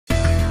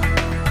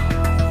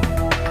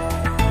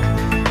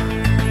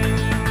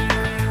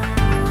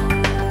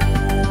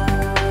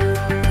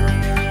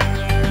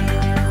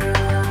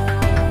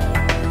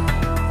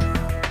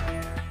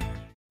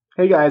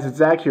Hey guys, it's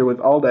Zach here with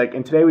Aldec,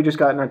 and today we just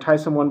got in our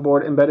TySOM-1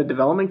 Board embedded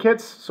development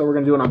kits, so we're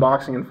going to do an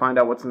unboxing and find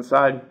out what's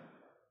inside.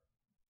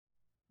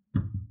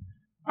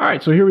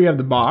 Alright, so here we have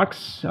the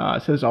box.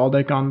 It says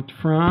Aldec on the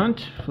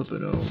front. Flip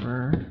it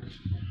over.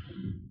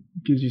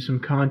 Gives you some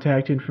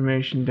contact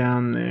information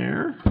down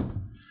there.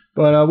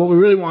 But what we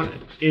really want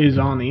is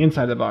on the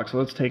inside of the box, so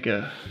let's take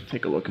a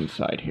look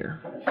inside here.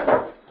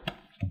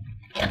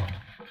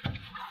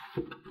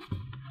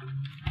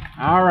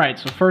 Alright,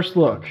 so first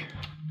look.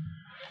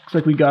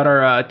 Looks like we got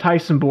our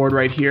TySOM board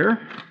right here.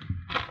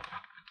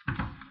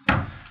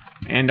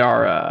 And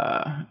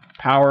our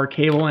power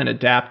cable and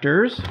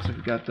adapters. Looks like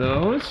we got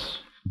those.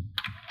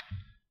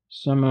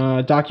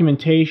 Some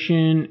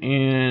documentation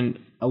and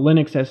a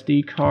Linux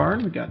SD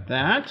card. We got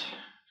that.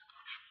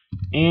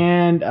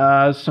 And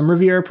some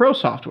Riviera Pro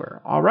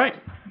software. Alright,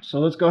 so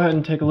let's go ahead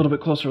and take a little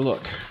bit closer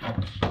look.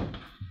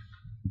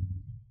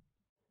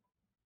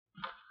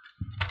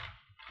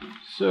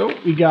 So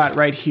we got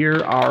right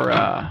here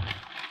our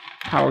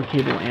power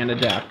cable and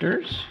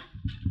adapters.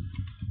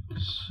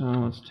 So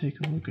let's take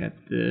a look at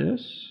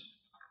this.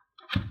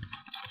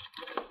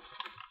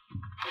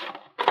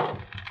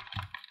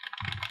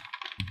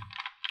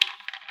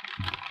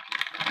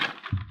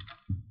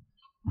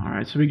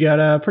 Alright, so we got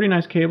a pretty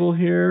nice cable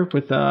here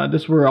with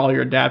this is where all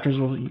your adapters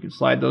will, you can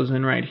slide those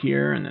in right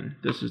here, and then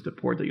this is the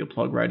port that you'll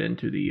plug right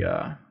into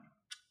the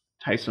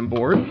TySOM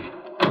board.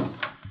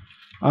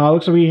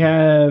 Looks like we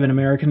have an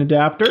American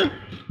adapter.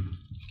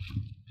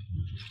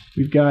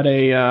 We've got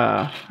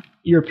a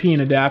European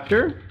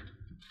adapter.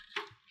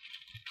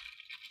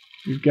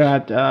 We've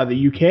got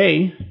the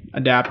UK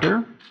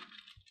adapter.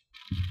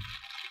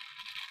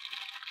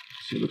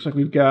 So it looks like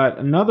we've got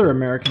another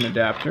American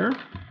adapter.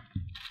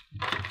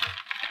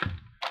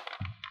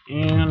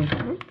 And,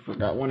 oops,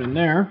 forgot one in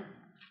there.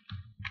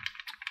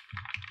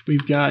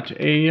 We've got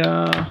a,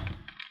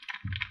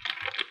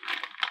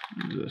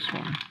 what is this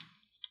one?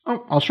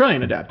 Oh,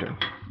 Australian adapter.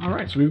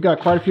 Alright, so we've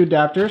got quite a few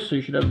adapters, so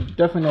you should have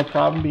definitely no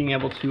problem being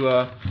able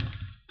to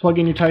plug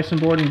in your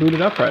TySOM board and boot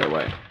it up right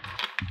away.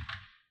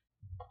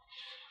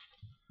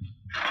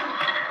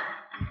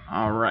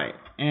 Alright,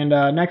 and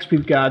next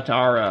we've got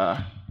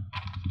our,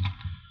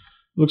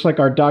 looks like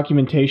our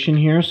documentation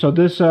here. So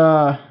this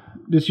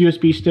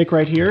USB stick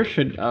right here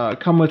should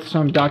come with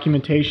some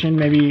documentation,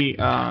 maybe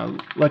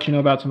let you know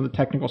about some of the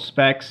technical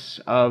specs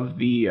of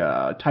the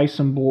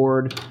TySOM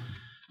board,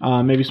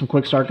 maybe some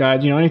quick start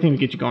guides, anything to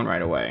get you going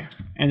right away.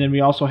 And then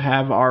we also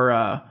have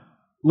our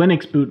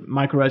Linux boot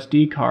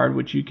microSD card,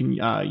 which you can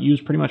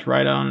use pretty much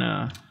right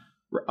on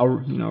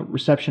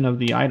reception of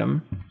the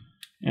item,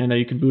 and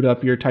you can boot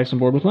up your TySOM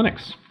board with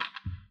Linux.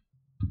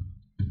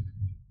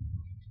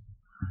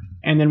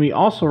 And then we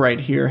also right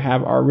here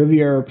have our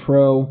Riviera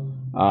Pro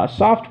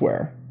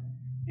software.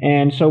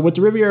 And so with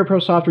the Riviera Pro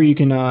software, you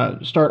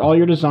can start all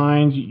your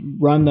designs,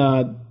 run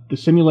the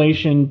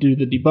simulation, do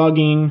the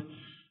debugging.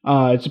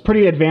 It's a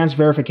pretty advanced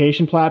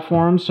verification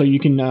platform, so you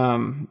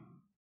can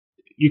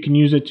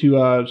use it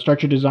to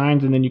start your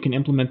designs, and then you can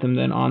implement them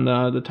then on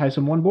the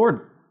TySOM-1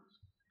 board.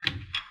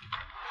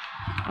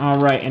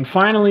 Alright, and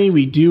finally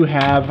we do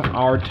have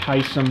our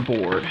TySOM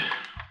board.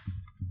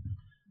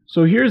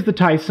 So here's the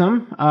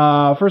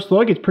TySOM. First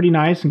look, it's pretty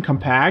nice and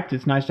compact.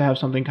 It's nice to have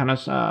something kind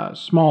of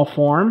small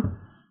form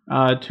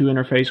to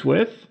interface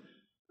with.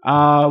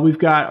 We've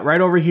got right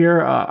over here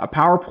a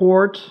power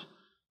port.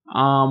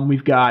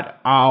 We've got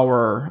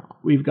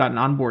an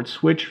onboard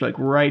switch like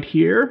right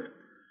here.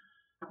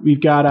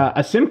 We've got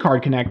a SIM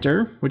card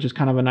connector, which is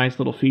kind of a nice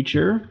little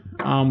feature.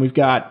 We've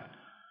got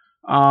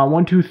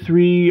 1, 2,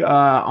 3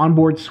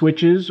 onboard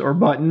switches or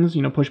buttons,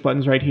 push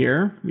buttons right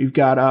here. We've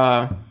got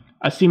a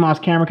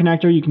CMOS camera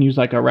connector. You can use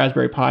like a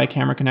Raspberry Pi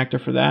camera connector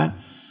for that.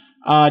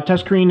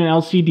 Touchscreen and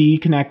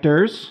LCD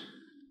connectors.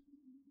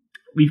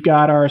 We've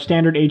got our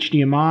standard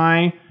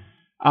HDMI,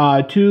 2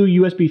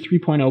 USB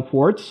 3.0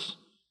 ports.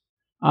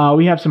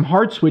 We have some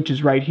hard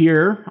switches right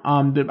here.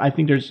 I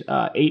think there's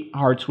 8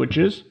 hard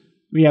switches.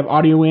 We have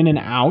audio in and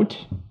out.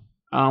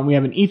 We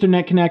have an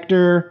Ethernet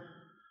connector.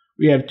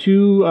 We have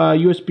 2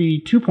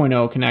 USB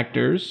 2.0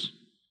 connectors.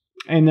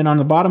 And then on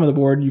the bottom of the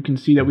board, you can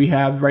see that we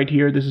have right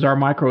here, this is our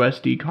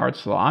microSD card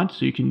slot.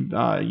 So you can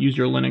use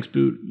your Linux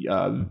boot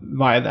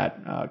via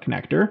that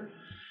connector.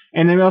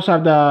 And then we also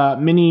have the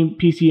mini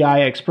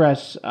PCI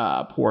Express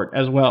port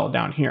as well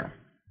down here.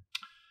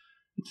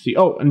 Let's see.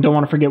 Oh, and don't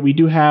want to forget, we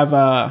do have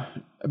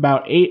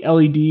about 8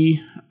 LEDs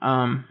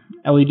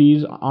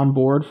on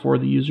board for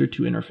the user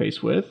to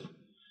interface with.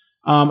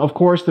 Of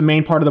course, the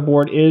main part of the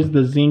board is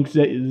the ZYNQ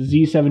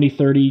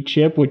XC7Z030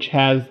 chip, which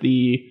has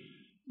the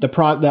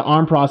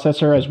ARM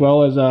processor as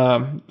well as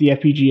the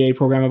FPGA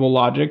programmable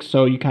logic.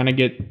 So you kind of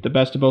get the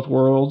best of both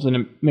worlds, and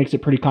it makes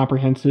it pretty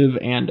comprehensive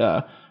and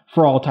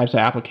for all types of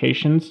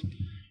applications.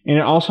 And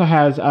it also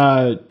has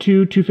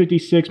 2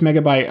 256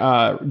 megabyte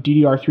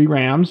DDR3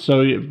 RAMs,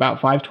 so about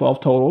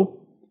 512 total.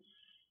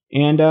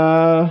 And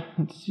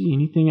let's see,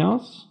 anything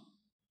else?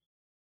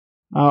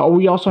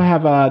 We also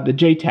have the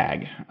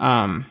JTAG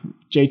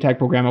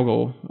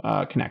programmable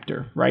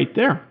connector right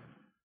there.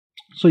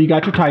 So you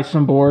got your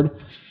TySOM board.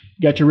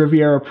 You got your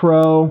Riviera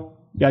Pro,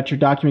 you got your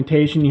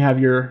documentation, you have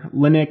your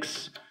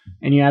Linux,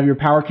 and you have your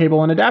power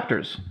cable and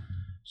adapters.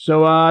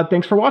 So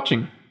thanks for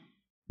watching.